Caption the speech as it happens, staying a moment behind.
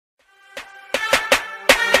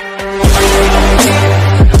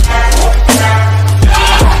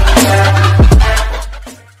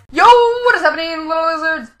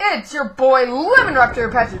It's your boy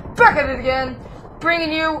LemonRaptor Patrick back at it again,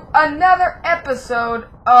 bringing you another episode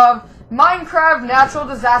of Minecraft Natural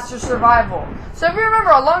Disaster Survival. So if you remember,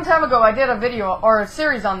 a long time ago I did a video or a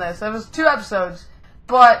series on this. It was 2 episodes,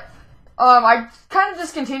 but I kind of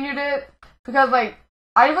discontinued it because I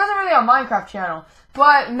wasn't really on Minecraft channel.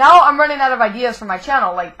 But now I'm running out of ideas for my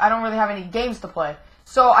channel. I don't really have any games to play,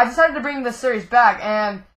 so I decided to bring this series back.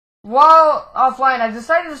 And while offline, I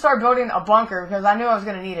decided to start building a bunker because I knew I was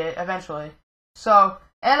going to need it eventually. So,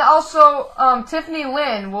 and also, Tiffany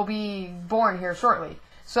Lynn will be born here shortly.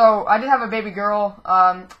 So, I did have a baby girl.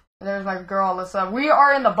 There's my girl, Alyssa. We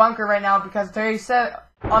are in the bunker right now because they said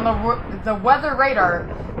on the weather radar,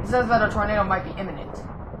 it says that a tornado might be imminent.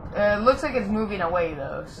 It looks like it's moving away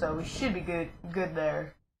though, so we should be good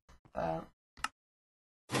there.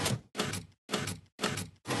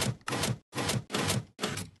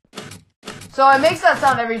 So it makes that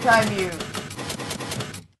sound every time you...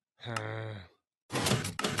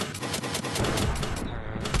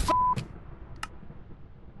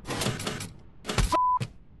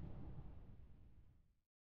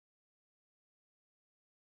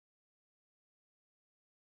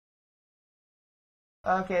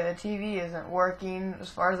 Okay, the TV isn't working as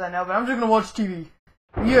far as I know, but I'm just gonna watch TV.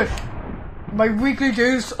 Yes! My weekly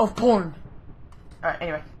dose of porn. Alright,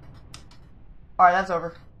 anyway. Alright, that's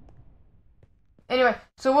over. Anyway,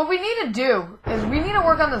 so what we need to do is we need to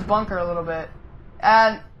work on this bunker a little bit.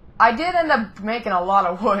 And I did end up making a lot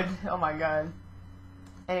of wood. Oh my god.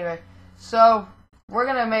 Anyway, so we're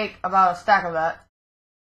gonna make about a stack of that.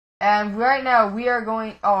 And right now we are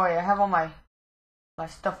going... Oh yeah, I have all my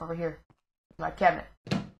stuff over here. My cabinet.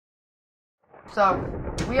 So,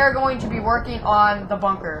 we are going to be working on the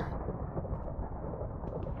bunker.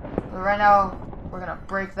 So right now, we're gonna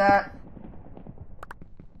break that.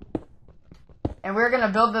 And we're gonna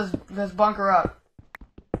build this bunker up.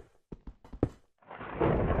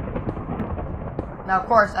 Now, of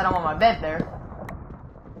course, I don't want my bed there.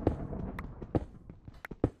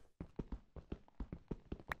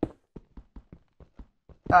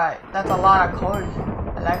 Alright, that's a lot of code.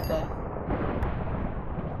 I like that.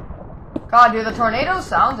 God, dude, the tornado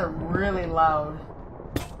sounds are really loud.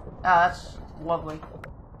 Ah, that's lovely.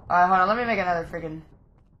 Alright, hold on, let me make another freaking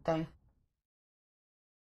thing.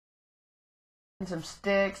 And some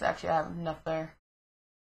sticks. Actually, I have enough there.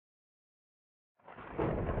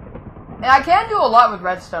 And I can do a lot with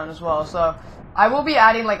redstone as well, so I will be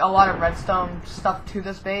adding, a lot of redstone stuff to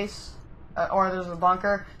this base. Or there's a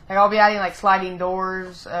bunker. I'll be adding, sliding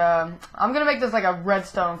doors. I'm gonna make this, a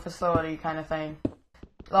redstone facility kind of thing.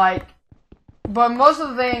 But most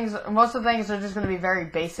of the things are just going to be very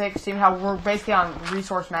basic, seeing how we're basically on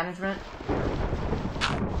resource management.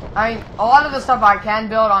 I mean, a lot of the stuff I can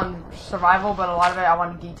build on survival, but a lot of it I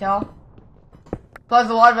want to detail. Plus,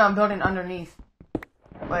 a lot of it I'm building underneath.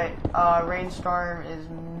 Wait, rainstorm is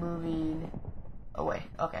moving away.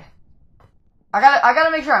 Okay. I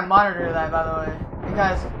gotta make sure I monitor that, by the way,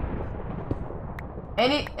 because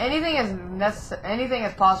anything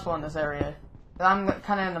is possible in this area. I'm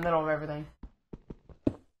kind of in the middle of everything.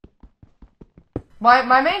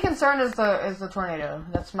 My main concern is the tornado.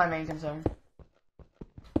 That's my main concern.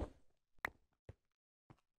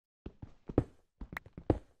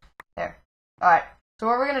 There. Alright. So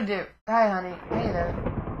what we're gonna do... Hi, honey. Hey there.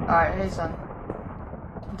 Alright, hey, son.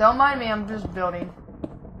 Don't mind me, I'm just building.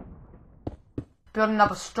 Building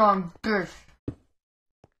up a strong base.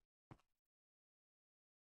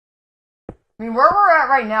 I mean, where we're at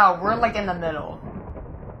right now, we're, in the middle.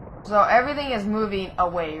 So everything is moving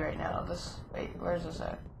away right now. Wait, where's this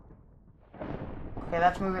at? Okay,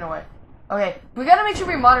 that's moving away. Okay, we gotta make sure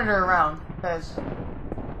we monitor around, because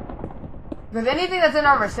anything that's in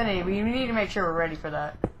our vicinity, we need to make sure we're ready for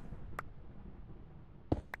that.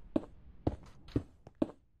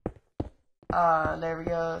 There we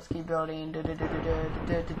go. Let's keep building.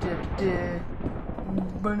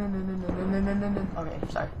 Okay,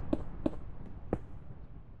 sorry.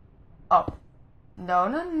 Oh.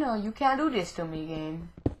 No, you can't do this to me,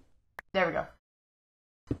 game. There we go.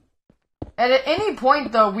 And at any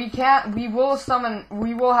point, though, we will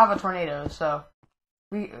have a tornado, so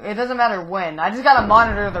it doesn't matter when. I just gotta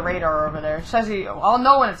monitor the radar over there. Especially, I'll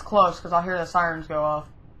know when it's close, because I'll hear the sirens go off.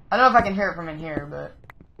 I don't know if I can hear it from in here, but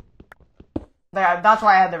that's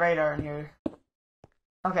why I had the radar in here.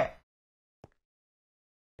 Okay.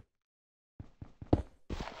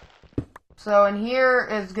 So in here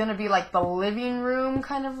is gonna be the living room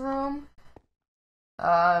kind of room.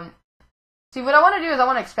 See, what I want to do is I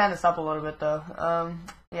want to expand this up a little bit though.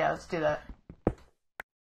 Yeah, let's do that.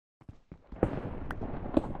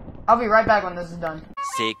 I'll be right back when this is done.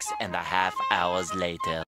 6.5 hours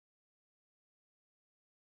later.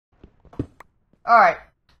 Alright.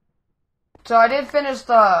 So I did finish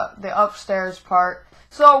the upstairs part.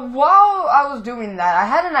 So while I was doing that, I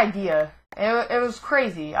had an idea. It was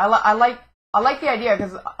crazy. I like the idea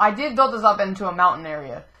because I did build this up into a mountain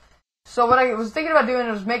area. So what I was thinking about doing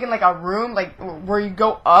was making like a room, like where you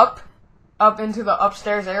go up into the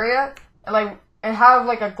upstairs area, and have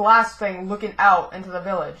like a glass thing looking out into the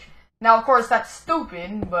village. Now, of course, that's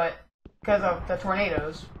stupid, but because of the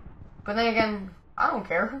tornadoes. But then again, I don't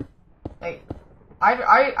care. Like, I'd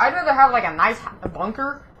rather have like a nice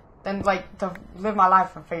bunker than like to live my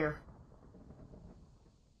life in fear.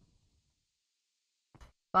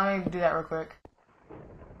 Let me do that real quick.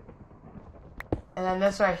 And then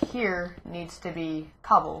this right here needs to be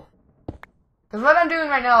cobble. Because what I'm doing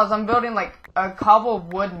right now is I'm building like a cobble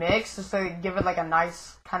wood mix just to give it like a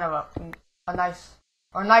nice kind of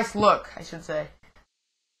a nice look, I should say.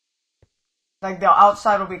 Like the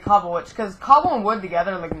outside will be cobble, which because cobble and wood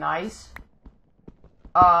together look nice.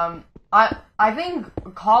 I think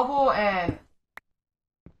cobble and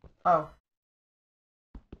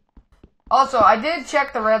also I did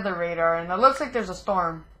check the weather radar and it looks like there's a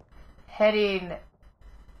storm heading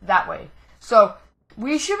that way. So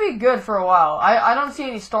we should be good for a while. I don't see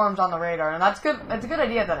any storms on the radar, and that's good. It's a good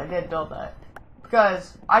idea that I did build that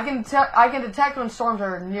because I can detect when storms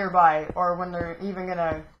are nearby or when they're even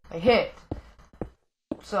gonna hit.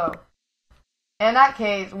 So in that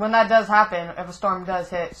case, when that does happen, if a storm does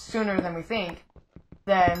hit sooner than we think,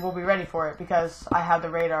 then we'll be ready for it because I have the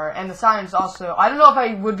radar and the sirens also. I don't know if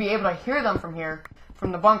I would be able to hear them from here,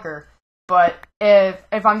 from the bunker, but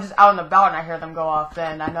if I'm just out and about and I hear them go off,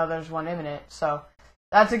 then I know there's one imminent. So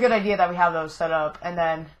that's a good idea that we have those set up. And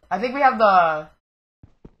then I think we have the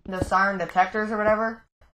siren detectors or whatever.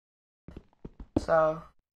 So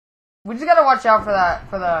we just gotta watch out for that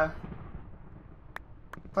for the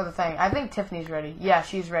thing. I think Tiffany's ready. Yeah,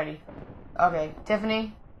 she's ready. Okay,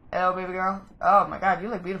 Tiffany. Hello, baby girl. Oh my god, you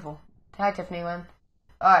look beautiful. Hi, Tiffany Lynn.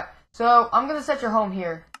 Alright, so I'm gonna set your home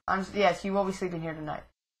here. Yes, you will be sleeping here tonight.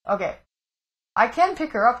 Okay. I can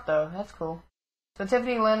pick her up, though. That's cool. So,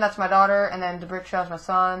 Tiffany Lynn, that's my daughter, and then DeBrickshaw's my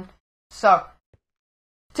son. So,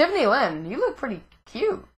 Tiffany Lynn, you look pretty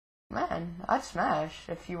cute. Man, I'd smash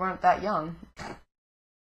if you weren't that young.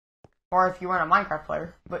 Or if you weren't a Minecraft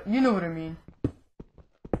player. But you know what I mean.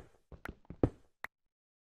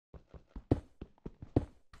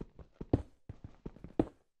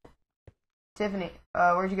 Tiffany,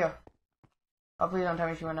 where'd you go? Oh, please don't tell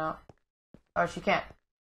me she went out. Oh, she can't.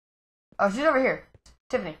 Oh, she's over here.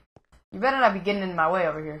 Tiffany, you better not be getting in my way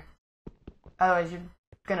over here. Otherwise, you're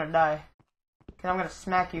gonna die. Because I'm gonna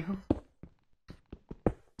smack you.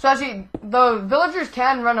 So actually, the villagers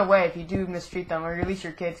can run away if you do mistreat them, or at least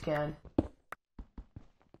your kids can.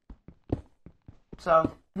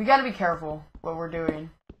 So, we gotta be careful what we're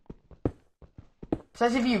doing.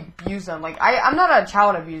 Especially if you abuse them. Like, I'm not a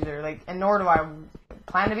child abuser, like, and nor do I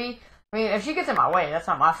plan to be. I mean, if she gets in my way, that's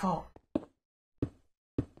not my fault.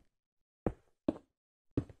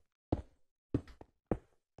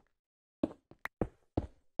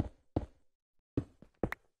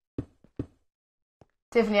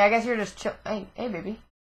 Tiffany, I guess you're just chill. Hey, baby.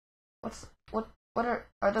 What are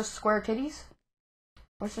those square titties?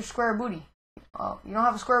 What's your square booty? Oh, you don't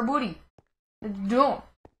have a square booty. You don't.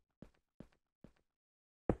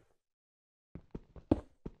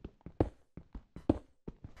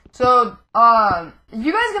 So,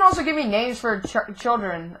 you guys can also give me names for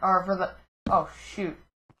children, or for the... Oh, shoot.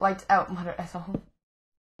 Lights out, mother asshole.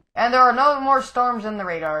 And there are no more storms in the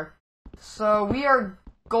radar. So, we are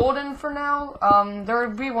golden for now. There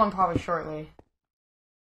will be one probably shortly.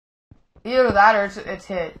 Either that or it's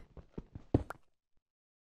hit.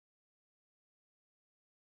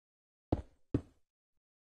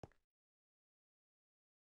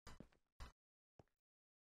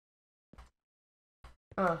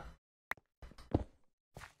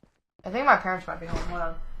 I think my parents might be home. Hold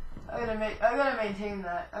on. I gotta maintain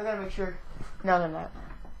that. I gotta make sure. No, they're not.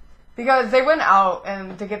 Because they went out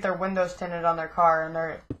and to get their windows tinted on their car, and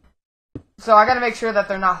they're. So I gotta make sure that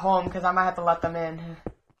they're not home because I might have to let them in.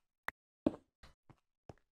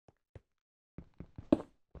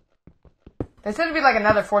 They said it'd be like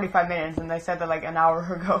another 45 minutes, and they said that like an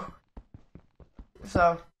hour ago.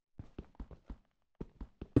 So.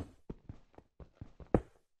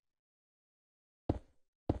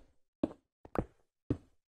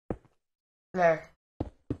 There.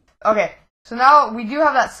 Okay, so now we do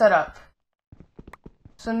have that set up.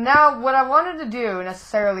 So now what I wanted to do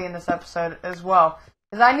necessarily in this episode as well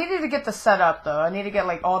is I needed to get the setup though. I need to get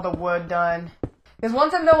like all the wood done. Because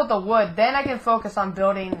once I'm done with the wood, then I can focus on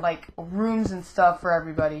building like rooms and stuff for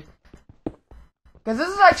everybody. Because this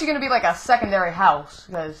is actually going to be like a secondary house,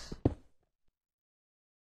 because...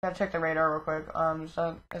 Gotta check the radar real quick.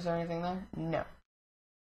 So, is there anything there? No.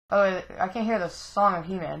 Oh, I can't hear the song of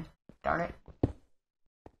He-Man. Darn it.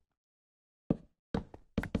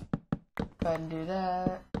 Go ahead and do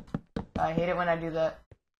that. I hate it when I do that.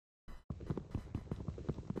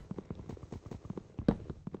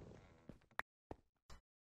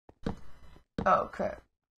 Oh, crap.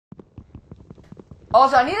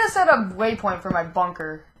 Also, I need to set a waypoint for my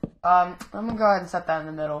bunker. I'm gonna go ahead and set that in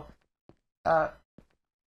the middle.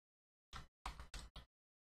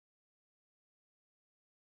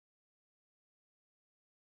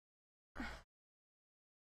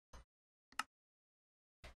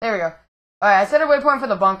 There we go. Alright, I set a waypoint for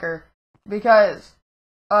the bunker. Because,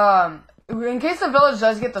 in case the village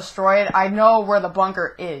does get destroyed, I know where the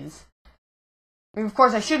bunker is. I mean, of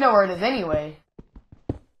course, I should know where it is anyway.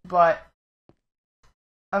 But,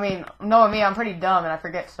 I mean, knowing me, I'm pretty dumb and I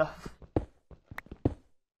forget stuff.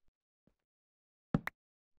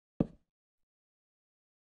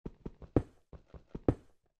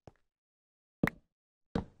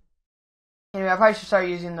 Anyway, I probably should start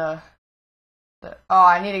using the oh,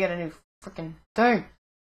 I need to get a new freaking thing.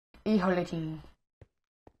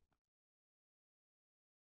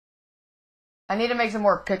 I need to make some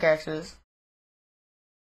more pickaxes.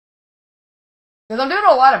 Because I'm doing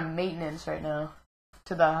a lot of maintenance right now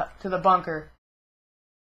to the bunker.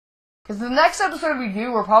 Because the next episode we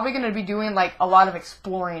do, we're probably going to be doing like a lot of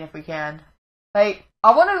exploring if we can. Like,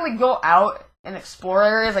 I want to like go out and explore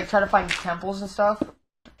areas, like try to find temples and stuff.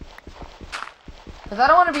 Because I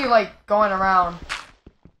don't want to be like going around.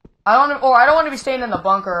 I don't want to be staying in the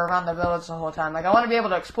bunker around the village the whole time. Like, I want to be able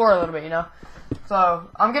to explore a little bit, you know. So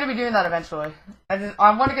I'm gonna be doing that eventually.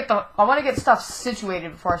 I want to get stuff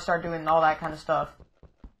situated before I start doing all that kind of stuff.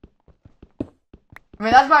 I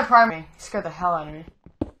mean, that's my primary. He scared the hell out of me.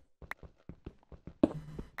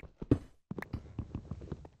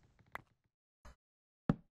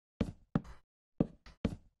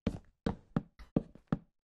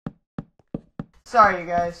 Sorry, you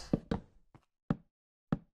guys.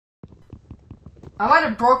 I might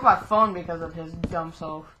have broke my phone because of his dumb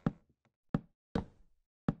self.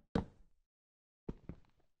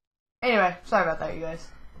 Anyway, sorry about that, you guys.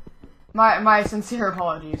 My sincere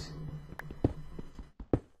apologies.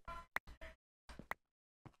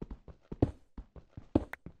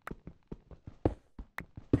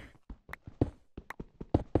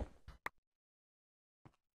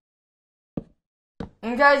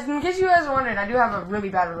 And guys, in case you guys are wondering, I do have a really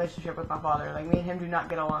bad relationship with my father. Like, me and him do not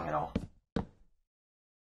get along at all.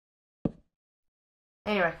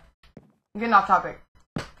 Anyway, I'm getting off topic.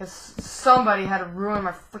 Because somebody had to ruin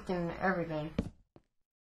my freaking everything.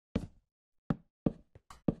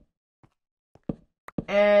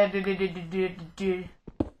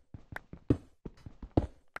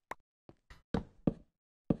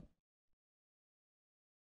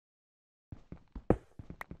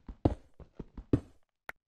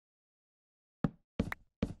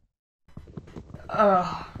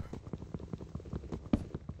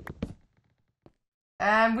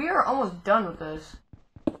 And we are almost done with this.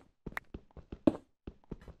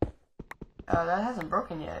 That hasn't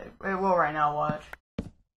broken yet. It will right now, watch.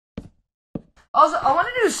 Also, I want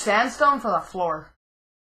to do sandstone for the floor.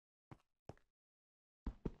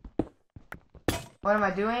 What am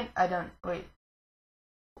I doing? I don't... Wait.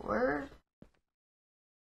 Where's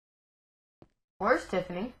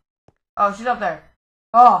Tiffany? Oh, she's up there.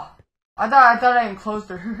 Oh! I thought I enclosed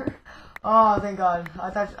her. Oh, thank God.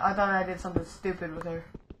 I thought I did something stupid with her.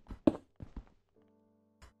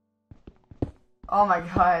 Oh my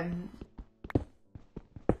God.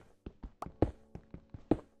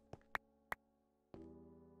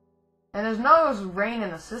 And there's no rain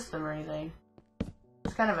in the system or anything.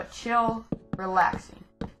 It's kind of a chill, relaxing.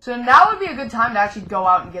 So now would be a good time to actually go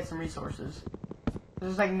out and get some resources.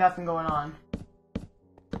 There's like nothing going on.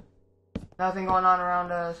 Nothing going on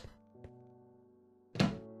around us.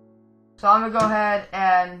 So I'm gonna go ahead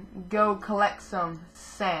and go collect some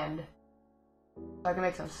sand. So I can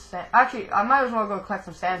make some sand. Actually, I might as well go collect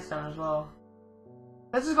some sandstone as well.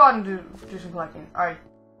 Let's just go ahead and do some collecting. Alright.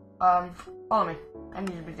 Follow me. I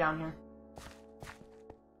need you to be down here.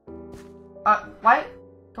 White?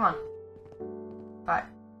 Come on. Alright.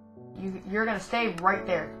 You're gonna stay right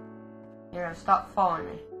there. You're gonna stop following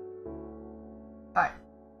me. Alright.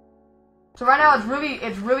 So right now it's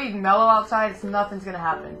really mellow outside, so nothing's gonna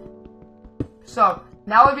happen. So,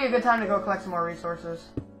 now would be a good time to go collect some more resources.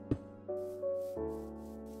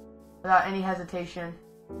 Without any hesitation.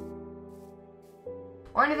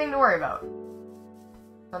 Or anything to worry about.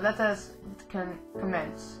 So let us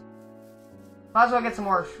commence. Might as well get some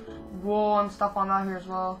more wool and stuff on out here as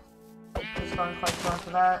well. Just going to collect a bunch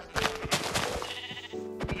of that.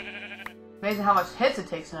 Amazing how much hits it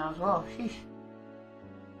takes now as well. Sheesh.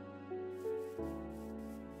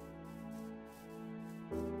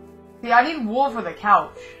 See, I need wool for the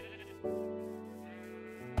couch.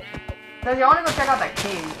 Because I want to go check out that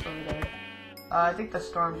cave over there. I think the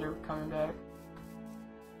storms are coming back.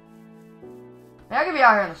 Yeah, I could be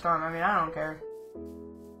out here in the storm. I mean, I don't care.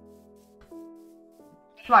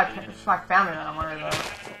 It's my family that I'm worried about.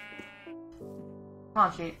 Come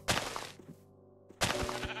on, sheep.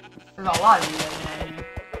 There's a lot of you guys around here.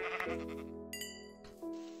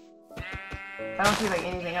 I don't see like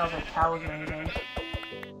anything else like cows or anything.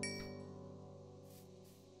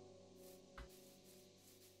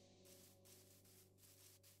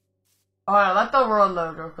 Oh, yeah, let the world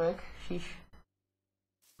load real quick. Sheesh.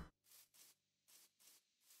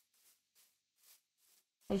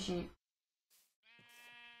 Hey, sheep.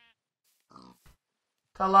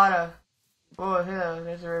 It's a lot of... Whoa,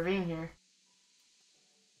 there's a ravine here.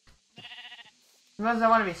 Unless I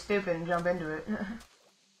want to be stupid and jump into it.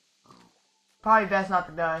 Probably best not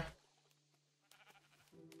to die.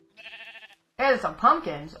 Hey, there's some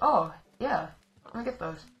pumpkins. Oh, yeah. Let me get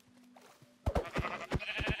those.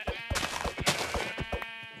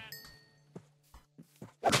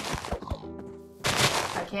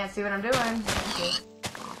 I can't see what I'm doing. Okay.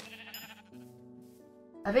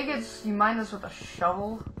 I think it's, you mine this with a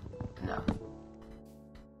shovel? No.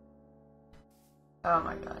 Oh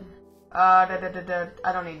my god. I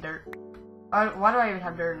don't need dirt. Why do I even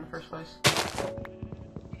have dirt in the first place?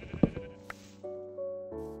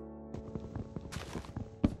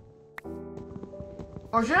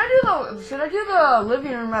 Or should I do the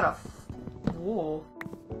living room out of wool?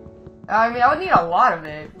 I mean, I would need a lot of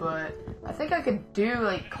it, but I think I could do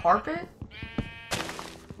like carpet.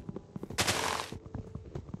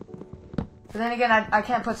 But then again, I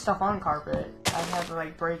can't put stuff on carpet. I'd have to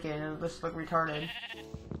like break it and it'll just look retarded.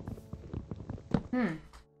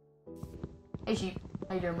 Hey sheep,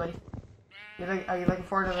 how you doing, buddy? Are you looking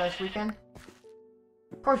forward to this weekend?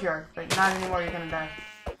 Of course you are, but not anymore, you're gonna die.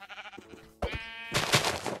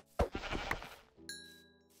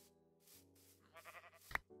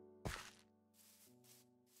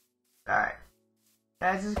 Alright.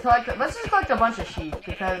 Let's just collect a bunch of sheep,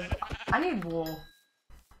 because I need wool.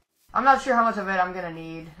 I'm not sure how much of it I'm gonna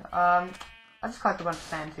need. I'll just collect a bunch of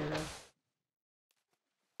sand too, though.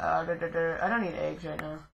 I don't need eggs right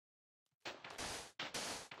now.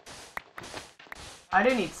 I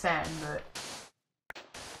do need sand, but...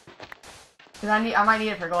 Cause I might need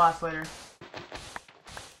it for glass later.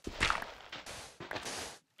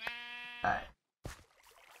 Alright.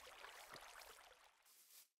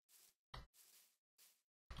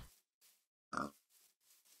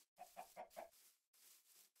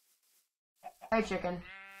 Hey, chicken.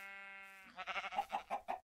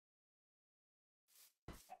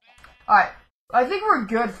 Alright. I think we're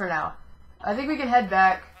good for now. I think we can head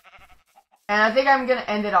back. And I think I'm gonna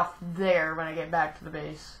end it off there when I get back to the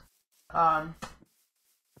base.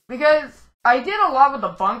 Because I did a lot with the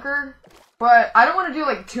bunker, but I don't want to do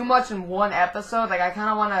like too much in one episode. Like I kind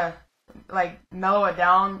of want to like mellow it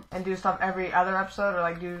down and do stuff every other episode, or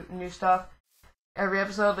like do new stuff every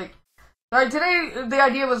episode. Like today, the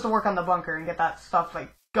idea was to work on the bunker and get that stuff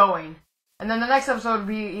like going, and then the next episode would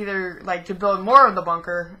be either like to build more of the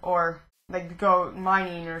bunker or like to go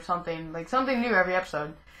mining or something, like something new every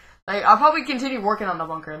episode. Like, I'll probably continue working on the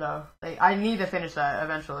bunker, though. Like, I need to finish that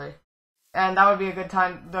eventually. And that would be a good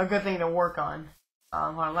thing to work on.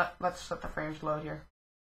 Hold on, let's let the frames load here.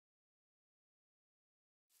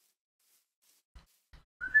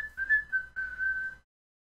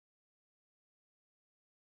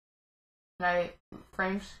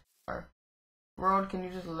 Frames? Or, world, can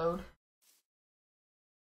you just load?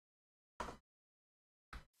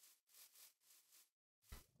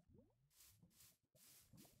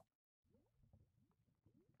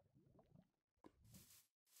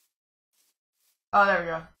 Oh, there we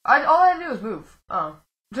go. All I had to do was move. Oh.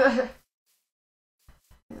 The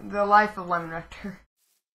life of LemonRaptor.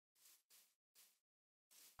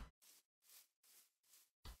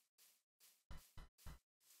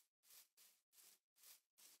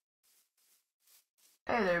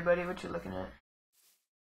 Hey there, buddy. What you looking at?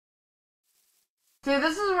 See,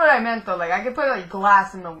 this is what I meant, though. Like, I could put, like,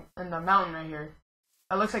 glass in the mountain right here.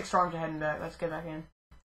 It looks like storms are heading back. Let's get back in.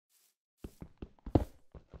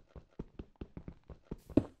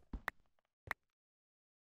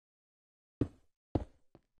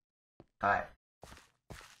 Alright.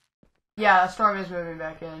 Yeah, the storm is moving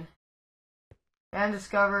back in. And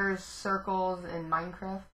discovers circles in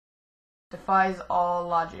Minecraft. defies all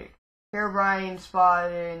logic. Herobrine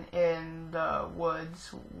spotted in the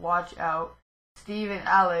woods. Watch out. Steve and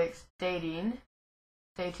Alex dating.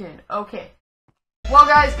 Stay tuned. Okay. Well,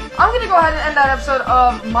 guys, I'm gonna go ahead and end that episode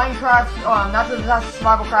of Minecraft, Natural Disaster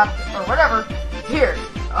Survival Craft, or whatever, here.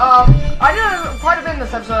 I did quite a bit in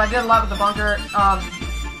this episode. I did a lot with the bunker.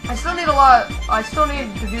 I still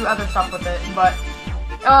need to do other stuff with it, but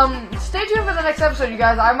stay tuned for the next episode, you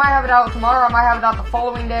guys. I might have it out tomorrow. I might have it out the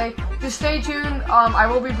following day. Just stay tuned. I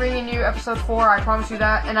will be bringing you episode 4. I promise you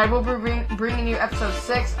that, and I will be bringing you episode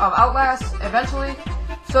 6 of Outlast eventually.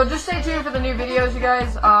 So just stay tuned for the new videos, you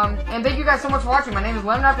guys. And thank you guys so much for watching. My name is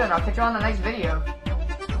LemonRaptor, and I'll catch you on the next video.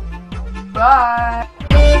 Bye.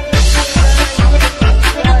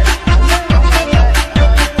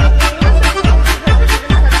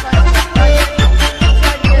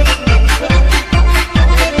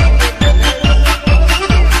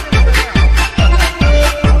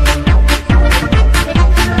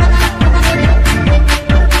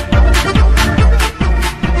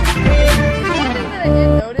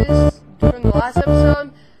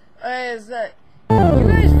 Is that